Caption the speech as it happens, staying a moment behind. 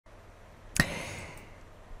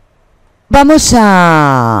Vamos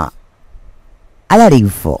a dar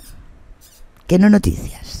info, que no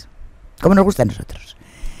noticias, como nos gusta a nosotros.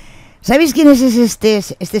 ¿Sabéis quién es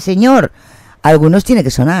este señor? A algunos tiene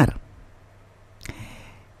que sonar.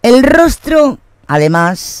 El rostro,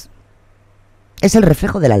 además, es el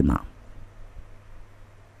reflejo del alma.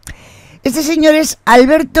 Este señor es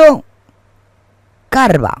Alberto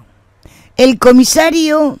Carva, el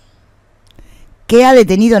comisario que ha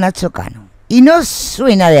detenido a Nacho Cano. ¿Y no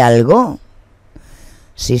suena de algo?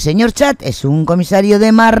 Sí, señor Chat, es un comisario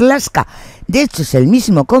de Marlaska. De hecho, es el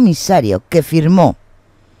mismo comisario que firmó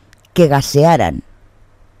que gasearan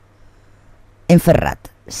en Ferrat.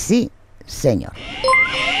 Sí, señor.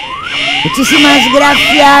 Muchísimas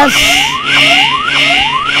gracias.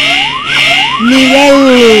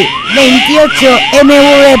 Nivel 28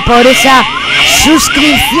 MV por esa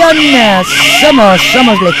suscripción.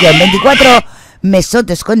 Somos Legión. 24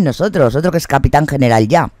 mesotes con nosotros. Otro que es capitán general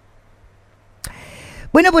ya.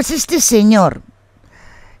 Bueno, pues este señor,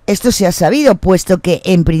 esto se ha sabido, puesto que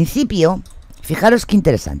en principio, fijaros qué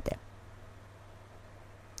interesante.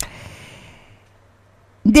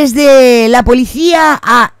 Desde la policía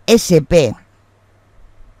ASP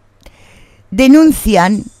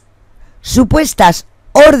denuncian supuestas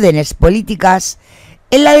órdenes políticas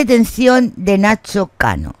en la detención de Nacho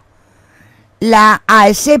Cano. La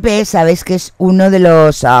ASP, sabéis que es uno de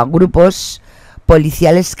los grupos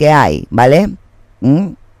policiales que hay, ¿vale?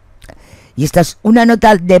 Y esta es una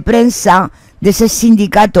nota de prensa de ese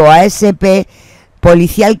sindicato ASP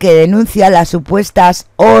policial que denuncia las supuestas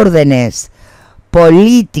órdenes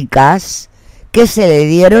políticas que se le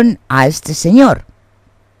dieron a este señor,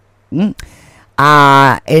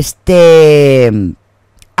 a este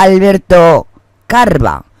Alberto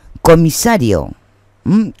Carva, comisario,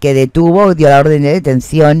 que detuvo, dio la orden de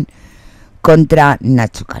detención contra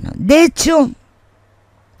Nacho Cano. De hecho,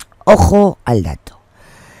 ojo al dato,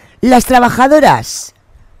 las trabajadoras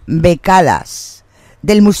becadas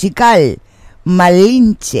del musical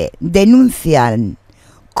Malinche denuncian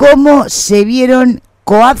cómo se vieron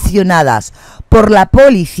coaccionadas por la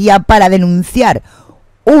policía para denunciar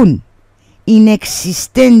un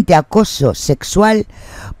inexistente acoso sexual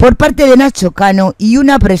por parte de Nacho Cano y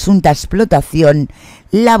una presunta explotación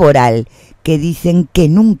laboral que dicen que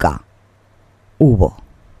nunca hubo.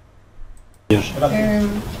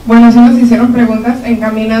 Bueno, sí nos hicieron preguntas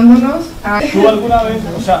encaminándonos a... ¿Tú alguna vez,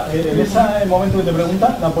 o sea, en ese momento que te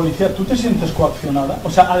pregunta la policía, ¿tú te sientes coaccionada?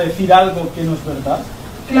 O sea, a decir algo que no es verdad.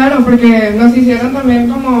 Claro, porque nos hicieron también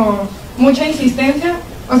como mucha insistencia.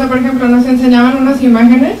 O sea, por ejemplo, nos enseñaban unas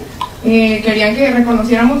imágenes y querían que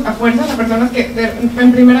reconociéramos a fuerzas a personas que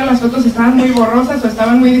en primera las fotos estaban muy borrosas o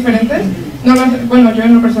estaban muy diferentes. No las, bueno, yo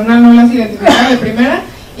en lo personal no las identificaba de primera.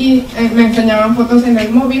 Y me enseñaban fotos en el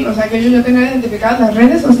móvil, o sea que yo tenía identificadas las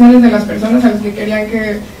redes sociales de las personas a las que querían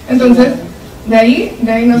que... Entonces, de ahí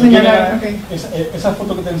nos señalaron... Okay. Esa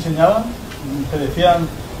foto que te enseñaban, te decían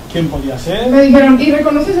quién podía ser. Me dijeron, ¿y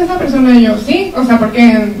reconoces a esa persona? Y yo, sí, o sea,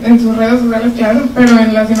 porque en sus redes sociales, claro, pero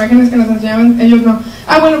en las imágenes que nos enseñaban, ellos no.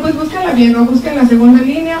 Ah, bueno, pues búscala bien, o busca en la segunda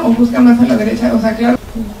línea, o busca más a la derecha, o sea, claro.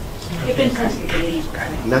 ¿Qué pensás que queréis?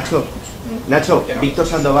 Nacho, Víctor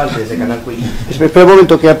Sandoval, desde Canal Quick. Espera un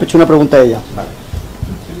momento, que ha hecho una pregunta a ella. Vale.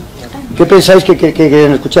 ¿Qué pensáis que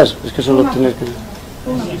quieren escuchar? Es que solo tener que...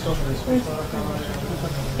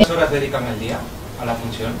 ¿Cuántas horas dedican al día a la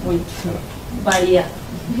función? Varía.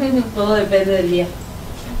 Todo depende del día.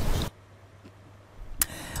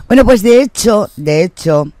 Bueno, pues de hecho,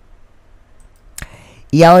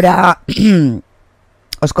 y ahora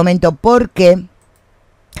os comento por qué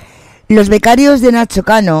los becarios de Nacho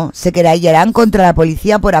Cano se querellarán contra la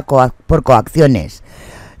policía por coacciones.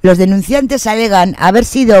 Los denunciantes alegan haber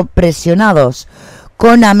sido presionados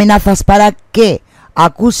con amenazas para que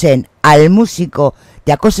acusen al músico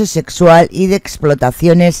de acoso sexual y de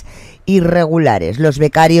explotaciones irregulares. Los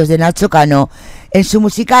becarios de Nacho Cano, en su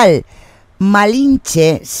musical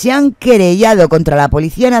Malinche, se han querellado contra la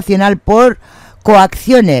Policía Nacional por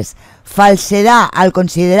coacciones, falsedad, al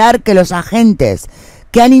considerar que los agentes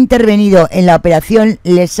que han intervenido en la operación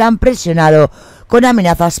les han presionado con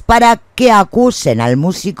amenazas para que acusen al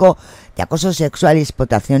músico de acoso sexual y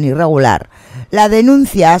explotación irregular. Las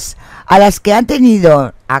denuncias a las que han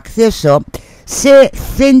tenido acceso se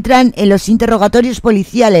centran en los interrogatorios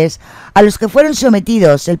policiales a los que fueron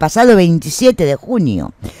sometidos el pasado 27 de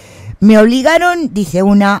junio. Me obligaron, dice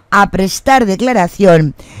una, a prestar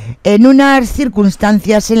declaración en unas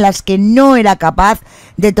circunstancias en las que no era capaz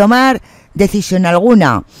de tomar decisión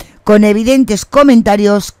alguna, con evidentes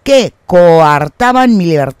comentarios que coartaban mi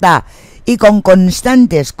libertad y con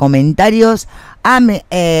constantes comentarios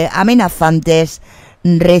amenazantes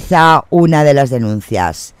reza una de las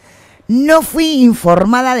denuncias. No fui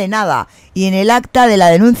informada de nada y en el acta de la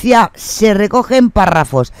denuncia se recogen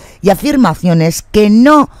párrafos y afirmaciones que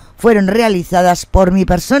no fueron realizadas por mi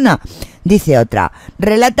persona, dice otra.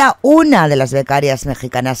 Relata una de las becarias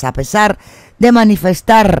mexicanas. A pesar de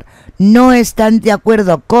manifestar no están de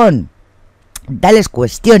acuerdo con tales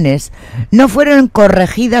cuestiones, no fueron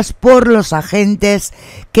corregidas por los agentes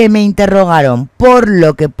que me interrogaron, por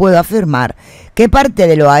lo que puedo afirmar que parte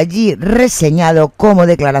de lo allí reseñado como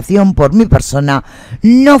declaración por mi persona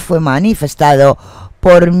no fue manifestado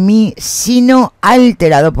por mí, sino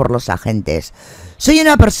alterado por los agentes. Soy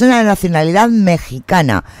una persona de nacionalidad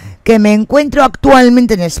mexicana que me encuentro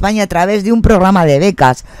actualmente en España a través de un programa de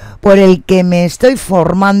becas por el que me estoy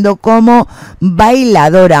formando como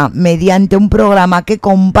bailadora mediante un programa que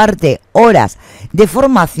comparte horas de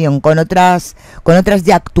formación con otras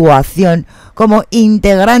de actuación como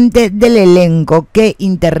integrante del elenco que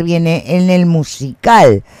interviene en el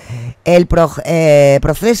musical. El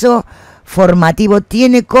proceso formativo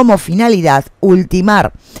tiene como finalidad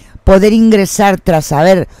ultimar poder ingresar tras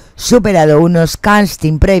haber superado unos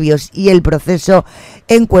casting previos y el proceso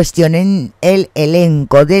en cuestión en el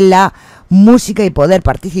elenco de la música y poder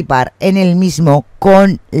participar en el mismo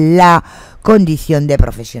con la condición de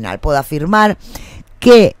profesional. Puedo afirmar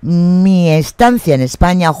que mi estancia en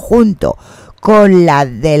España junto con la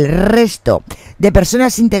del resto de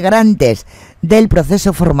personas integrantes del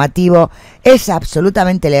proceso formativo es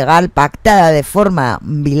absolutamente legal, pactada de forma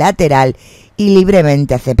bilateral y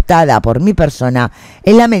libremente aceptada por mi persona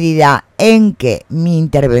en la medida en que mi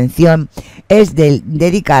intervención es de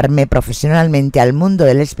dedicarme profesionalmente al mundo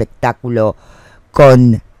del espectáculo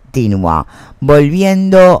continua.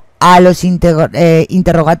 Volviendo a los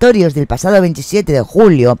interrogatorios del pasado 27 de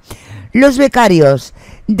julio, los becarios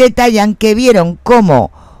detallan que vieron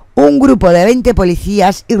cómo un grupo de 20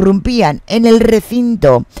 policías irrumpían en el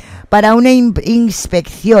recinto para una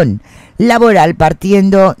inspección laboral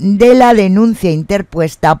partiendo de la denuncia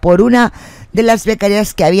interpuesta por una de las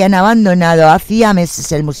becarias que habían abandonado hacía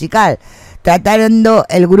meses el musical, tratando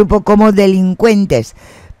el grupo como delincuentes,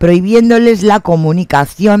 prohibiéndoles la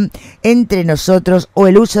comunicación entre nosotros o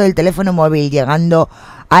el uso del teléfono móvil, llegando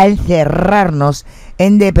a encerrarnos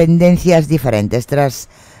en dependencias diferentes. Tras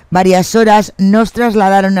varias horas nos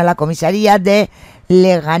trasladaron a la comisaría de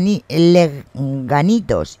Leganitos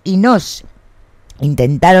y nos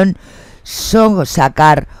intentaron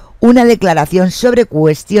sacar una declaración sobre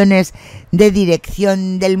cuestiones de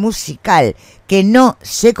dirección del musical que no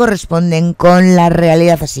se corresponden con la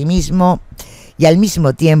realidad. Asimismo y al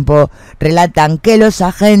mismo tiempo relatan que los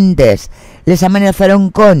agentes les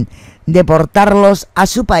amenazaron con deportarlos a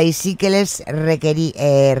su país y que les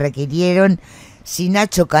requirieron si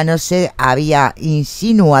Nacho Cano se había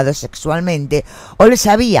insinuado sexualmente o les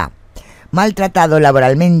había maltratado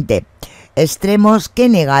laboralmente, extremos que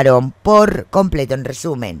negaron por completo. En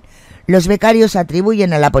resumen, los becarios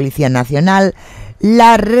atribuyen a la Policía Nacional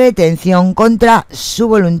la retención contra su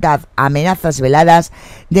voluntad, amenazas veladas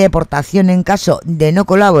de deportación en caso de no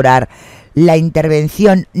colaborar, la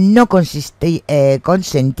intervención no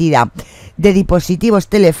consentida de dispositivos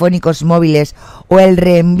telefónicos móviles o el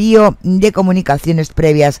reenvío de comunicaciones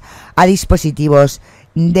previas a dispositivos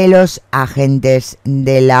de los agentes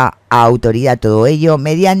de la autoridad. Todo ello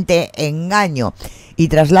mediante engaño y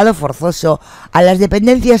traslado forzoso a las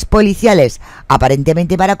dependencias policiales,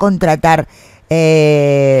 aparentemente para contrastar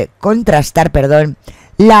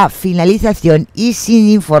la finalización y sin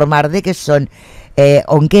informar de qué son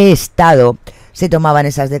o en qué estado se tomaban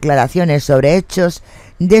esas declaraciones sobre hechos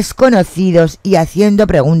desconocidos y haciendo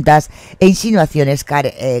preguntas e insinuaciones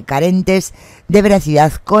carentes de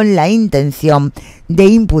veracidad con la intención de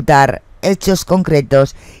imputar hechos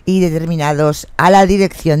concretos y determinados a la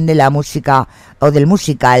dirección de la música o del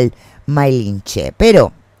musical Malinche.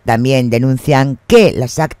 Pero también denuncian que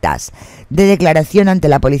las actas de declaración ante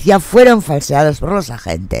la policía fueron falseadas por los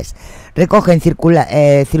agentes. Recogen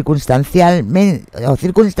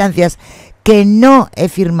circunstancias que no he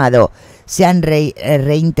firmado. Se han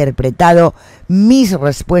reinterpretado mis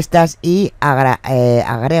respuestas y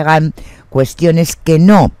agregan cuestiones que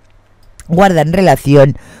no guardan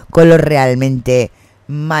relación con lo realmente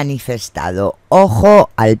manifestado. Ojo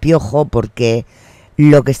al piojo, porque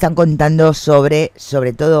lo que están contando sobre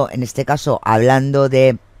todo en este caso hablando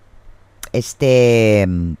de este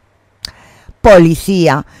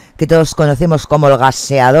policía que todos conocemos como el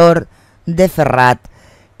gaseador de Ferrat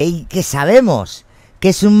y que sabemos que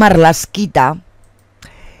es un marlasquita,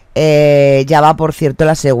 ya va por cierto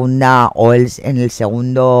la segunda en el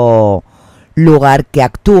segundo lugar que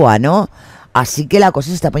actúa, ¿no? Así que la cosa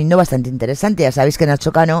se está poniendo bastante interesante. Ya sabéis que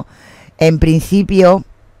Nacho Cano, en principio,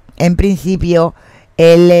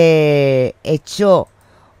 él echó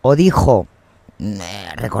o dijo,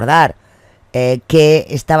 recordar, que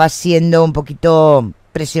estaba siendo un poquito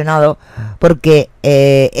presionado porque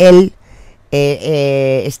él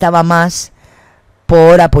estaba más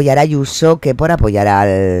por apoyar a Ayuso que por apoyar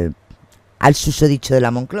al susodicho de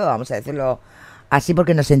la Moncloa, vamos a decirlo así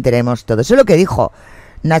porque nos enteremos todo. Eso es lo que dijo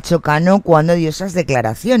Nacho Cano cuando dio esas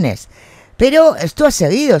declaraciones. Pero esto ha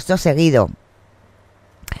seguido.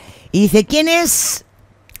 Y dice, ¿quién es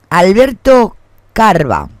Alberto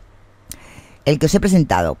Carva? El que os he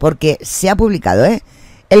presentado, porque se ha publicado,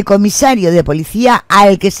 el comisario de policía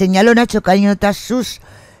al que señaló Nacho Cano tras su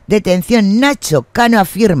detención. Nacho Cano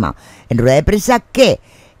afirma en rueda de prensa que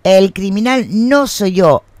el criminal no soy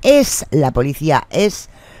yo, es la policía, es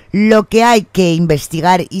lo que hay que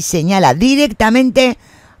investigar, y señala directamente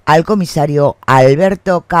al comisario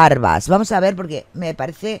Alberto Carvas. Vamos a ver, porque me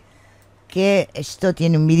parece que esto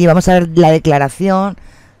tiene un vídeo. Vamos a ver la declaración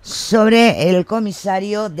sobre el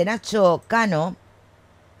comisario de Nacho Cano.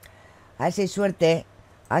 A ver si hay suerte.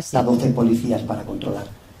 Así. A 12 policías para controlar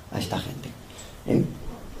a esta gente.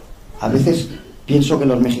 A veces pienso que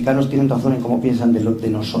los mexicanos tienen razón en cómo piensan de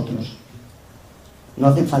nosotros. No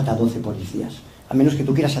hacen falta 12 policías, a menos que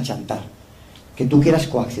tú quieras achantar, que tú quieras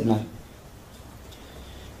coaccionar.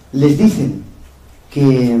 Les dicen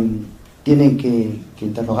que tienen que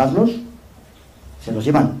interrogarlos, se los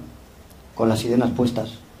llevan con las sirenas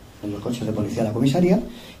puestas en los coches de policía a la comisaría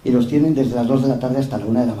y los tienen desde las 2 de la tarde hasta la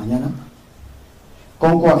 1 de la mañana,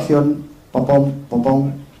 con coacción,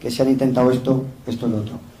 popón, que se han intentado esto y lo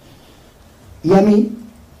otro. Y a mí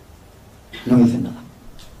no me dicen nada.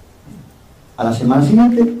 A la semana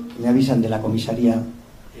siguiente me avisan de la comisaría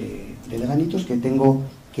de Leganitos que tengo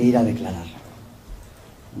que ir a declarar.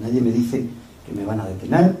 Nadie me dice que me van a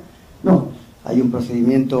detener. No, hay un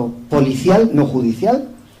procedimiento policial, no judicial.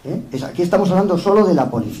 Aquí estamos hablando solo de la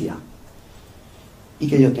policía. Y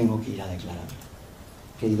que yo tengo que ir a declarar.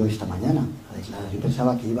 Que he ido esta mañana a declarar. Yo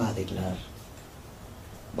pensaba que iba a declarar.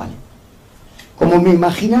 Vale. Como me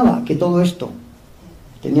imaginaba que todo esto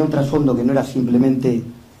tenía un trasfondo que no era simplemente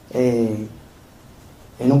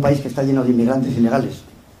en un país que está lleno de inmigrantes ilegales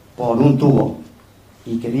por un tubo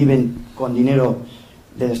y que viven con dinero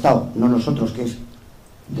del Estado, no nosotros, que es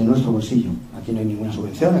de nuestro bolsillo. Aquí no hay ninguna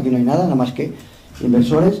subvención, aquí no hay nada más que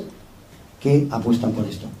inversores que apuestan por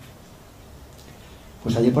esto.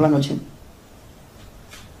 Pues ayer por la noche,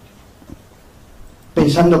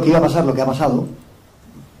 pensando que iba a pasar lo que ha pasado,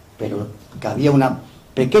 pero que había una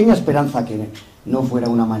pequeña esperanza que no fuera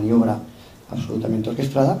una maniobra absolutamente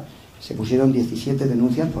orquestada, se pusieron 17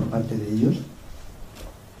 denuncias por parte de ellos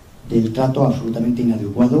del trato absolutamente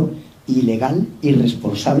inadecuado, ilegal,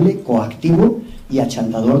 irresponsable, coactivo y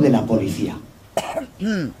achantador de la policía.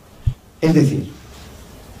 Es decir,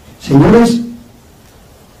 señores,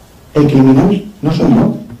 el criminal no soy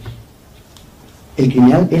yo, el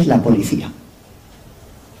criminal es la policía.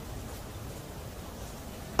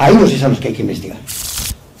 A ellos es a los que hay que investigar.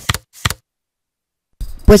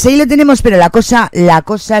 Pues ahí lo tenemos, pero la cosa,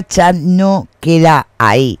 chat, no queda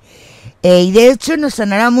ahí. Y de hecho nos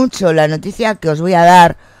sonará mucho la noticia que os voy a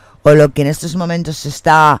dar, o lo que en estos momentos se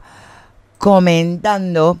está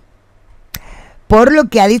comentando, por lo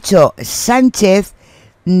que ha dicho Sánchez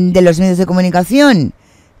de los medios de comunicación,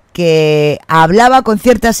 que hablaba con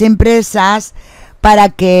ciertas empresas para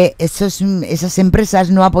que esas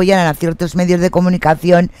empresas no apoyaran a ciertos medios de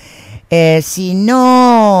comunicación si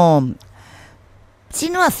no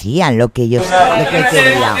hacían lo que ellos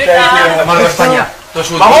querían.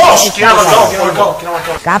 ¡Vamos! ¿Qué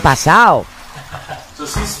ha pasado?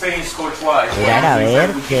 Mira, a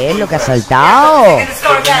ver, ¿qué es lo que ha saltado?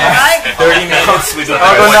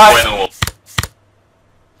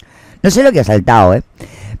 No sé lo que ha saltado,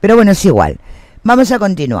 pero bueno, es igual. Vamos a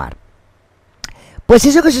continuar. Pues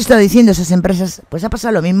eso que os he estado diciendo, esas empresas, pues ha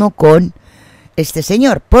pasado lo mismo con este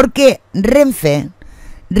señor, porque Renfe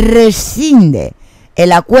rescinde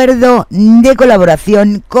el acuerdo de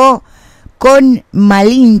colaboración con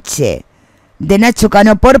Malinche de Nacho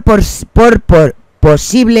Cano por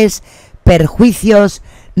posibles perjuicios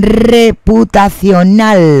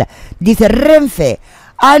reputacional. Dice, Renfe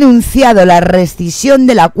ha anunciado la rescisión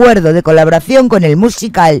del acuerdo de colaboración con el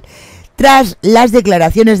musical tras las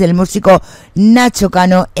declaraciones del músico Nacho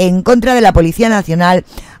Cano en contra de la Policía Nacional,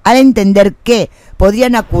 al entender que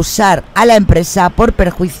podrían acusar a la empresa por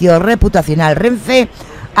perjuicio reputacional. Renfe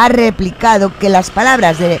ha replicado que las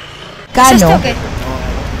palabras de Cano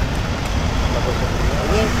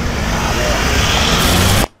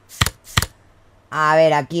A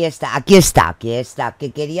ver, aquí está.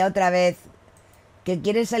 Que quería otra vez. ¿Que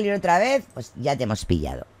quieres salir otra vez? Pues ya te hemos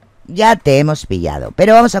pillado.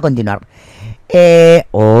 Pero vamos a continuar.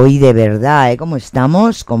 Hoy de verdad, ¿cómo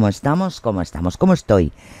estamos? ¿Cómo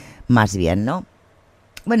estoy? Más bien, ¿no?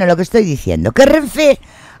 Bueno, lo que estoy diciendo, que Renfe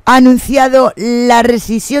ha anunciado la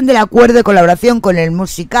rescisión del acuerdo de colaboración con el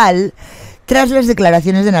musical tras las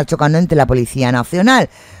declaraciones de Nacho Cano ante la Policía Nacional.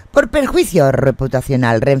 Por perjuicio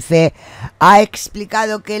reputacional, Renfe ha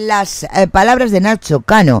explicado que las palabras de Nacho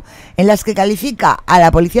Cano, en las que califica a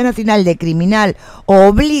la Policía Nacional de criminal,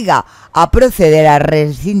 obliga a proceder a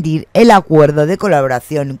rescindir el acuerdo de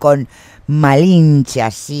colaboración con Malinche.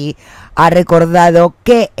 Así, ha recordado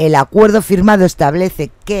que el acuerdo firmado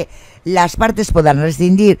establece que las partes podrán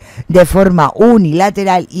rescindir de forma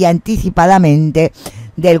unilateral y anticipadamente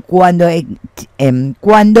del cuando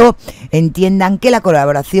entiendan que la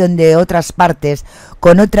colaboración de otras partes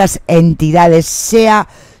con otras entidades sea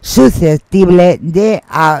susceptible de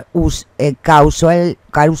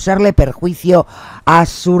causarle perjuicio a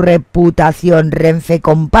su reputación. Renfe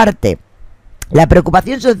comparte la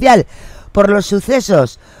preocupación social por los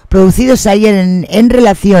sucesos producidos ayer en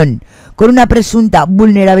relación con una presunta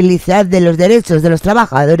vulnerabilidad de los derechos de los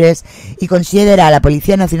trabajadores y considera a la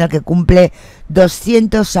Policía Nacional, que cumple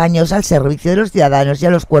 200 años al servicio de los ciudadanos y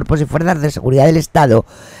a los cuerpos y fuerzas de seguridad del Estado,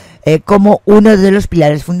 como uno de los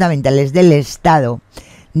pilares fundamentales del Estado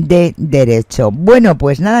de Derecho. Bueno,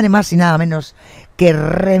 pues nada más y nada menos que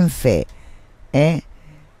Renfe.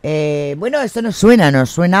 Bueno, esto nos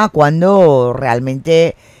suena cuando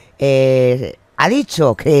realmente ha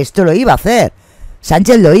dicho que esto lo iba a hacer.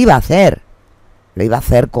 Sánchez lo iba a hacer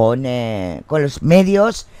con los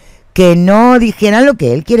medios que no dijeran lo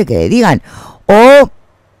que él quiere que le digan, o,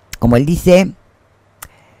 como él dice,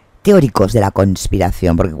 teóricos de la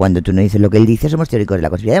conspiración, porque cuando tú no dices lo que él dice, somos teóricos de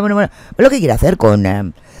la conspiración. Bueno, lo que quiere hacer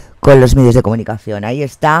con los medios de comunicación, ahí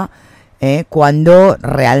está. Cuando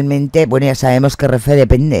realmente, bueno, ya sabemos que Renfe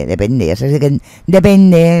depende, ya sabes que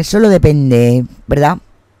depende, solo depende, ¿verdad?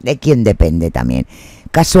 ¿De quién depende también?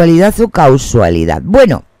 ¿Casualidad o causalidad?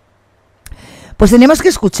 Bueno, pues tenemos que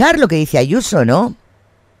escuchar lo que dice Ayuso, ¿no?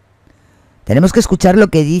 Tenemos que escuchar lo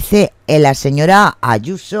que dice la señora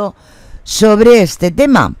Ayuso sobre este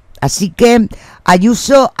tema. Así que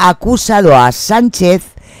Ayuso ha acusado a Sánchez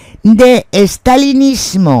de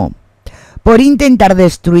estalinismo por intentar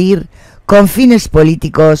destruir con fines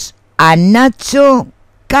políticos a Nacho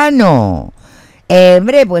Cano.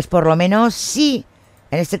 Hombre, pues por lo menos sí.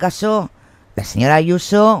 En este caso, la señora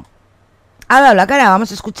Ayuso ha dado la cara.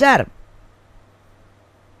 Vamos a escuchar.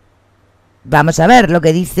 Vamos a ver lo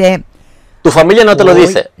que dice. Tu familia no te lo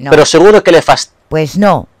dice, no. Pero seguro que le fastidia. Pues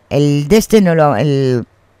no, el de este no lo...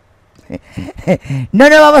 no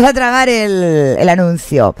nos vamos a tragar el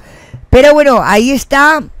anuncio. Pero bueno, ahí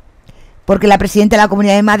está, porque la presidenta de la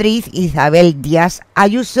Comunidad de Madrid, Isabel Díaz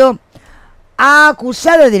Ayuso, ha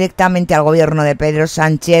acusado directamente al gobierno de Pedro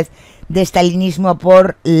Sánchez de estalinismo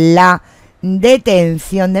por la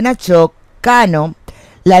detención de Nacho Cano.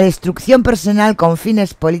 La destrucción personal con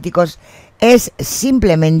fines políticos es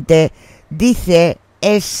simplemente, dice,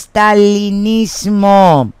 estalinismo.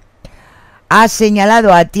 Ha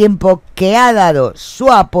señalado a tiempo que ha dado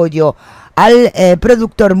su apoyo al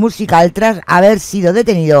productor musical tras haber sido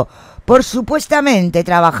detenido por supuestamente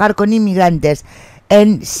trabajar con inmigrantes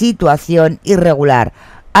en situación irregular,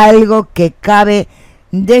 algo que cabe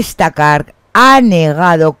destacar. Ha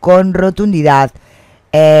negado con rotundidad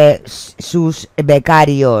sus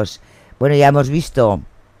becarios. Bueno, ya hemos visto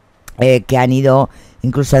que han ido,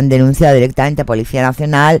 incluso han denunciado directamente a Policía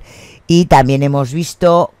Nacional, y también hemos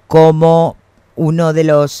visto cómo uno de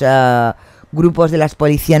los grupos de la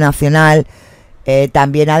Policía Nacional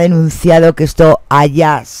también ha denunciado que esto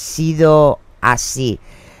haya sido así.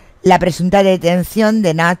 La presunta detención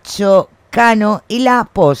de Nacho Cano y la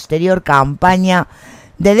posterior campaña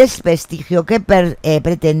de desprestigio que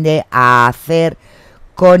pretende hacer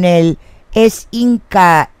con él es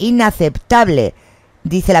inaceptable,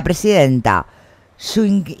 dice la presidenta. Su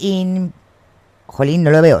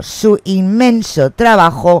inmenso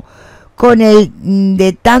trabajo con el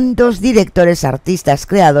de tantos directores, artistas,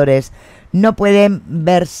 creadores, no pueden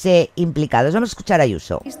verse implicados. Vamos a escuchar a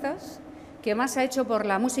Ayuso. Que más ha hecho por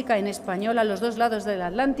la música en español a los dos lados del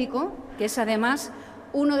Atlántico, que es además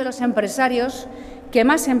uno de los empresarios que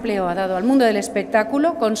más empleo ha dado al mundo del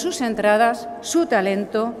espectáculo con sus entradas, su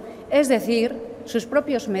talento, es decir, sus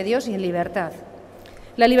propios medios y en libertad.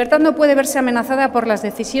 La libertad no puede verse amenazada por las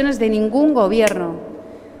decisiones de ningún gobierno.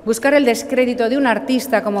 Buscar el descrédito de un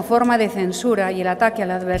artista como forma de censura y el ataque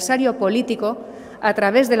al adversario político a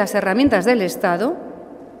través de las herramientas del Estado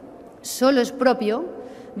solo es propio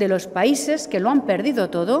de los países que lo han perdido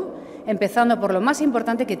todo, empezando por lo más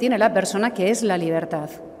importante que tiene la persona, que es la libertad.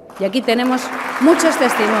 Y aquí tenemos muchos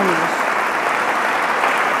testimonios.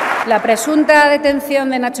 La presunta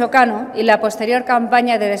detención de Nacho Cano y la posterior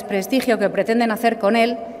campaña de desprestigio que pretenden hacer con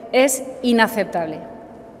él es inaceptable.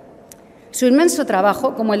 Su inmenso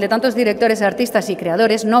trabajo, como el de tantos directores, artistas y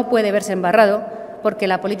creadores, no puede verse embarrado porque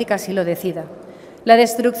la política así lo decida. La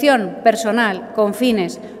destrucción personal con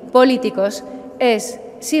fines políticos es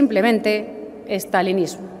simplemente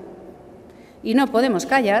estalinismo. Y no podemos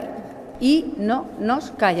callar y no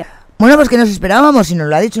nos calla. Bueno, pues que nos esperábamos, si nos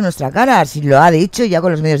lo ha dicho en nuestra cara, si lo ha dicho ya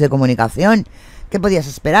con los medios de comunicación. ¿Qué podías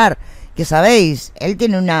esperar? Que sabéis, él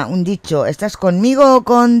tiene un dicho: ¿estás conmigo o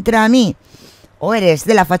contra mí? O eres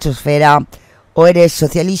de la fachosfera o eres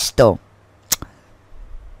socialista.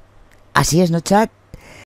 Así es, ¿no, chat?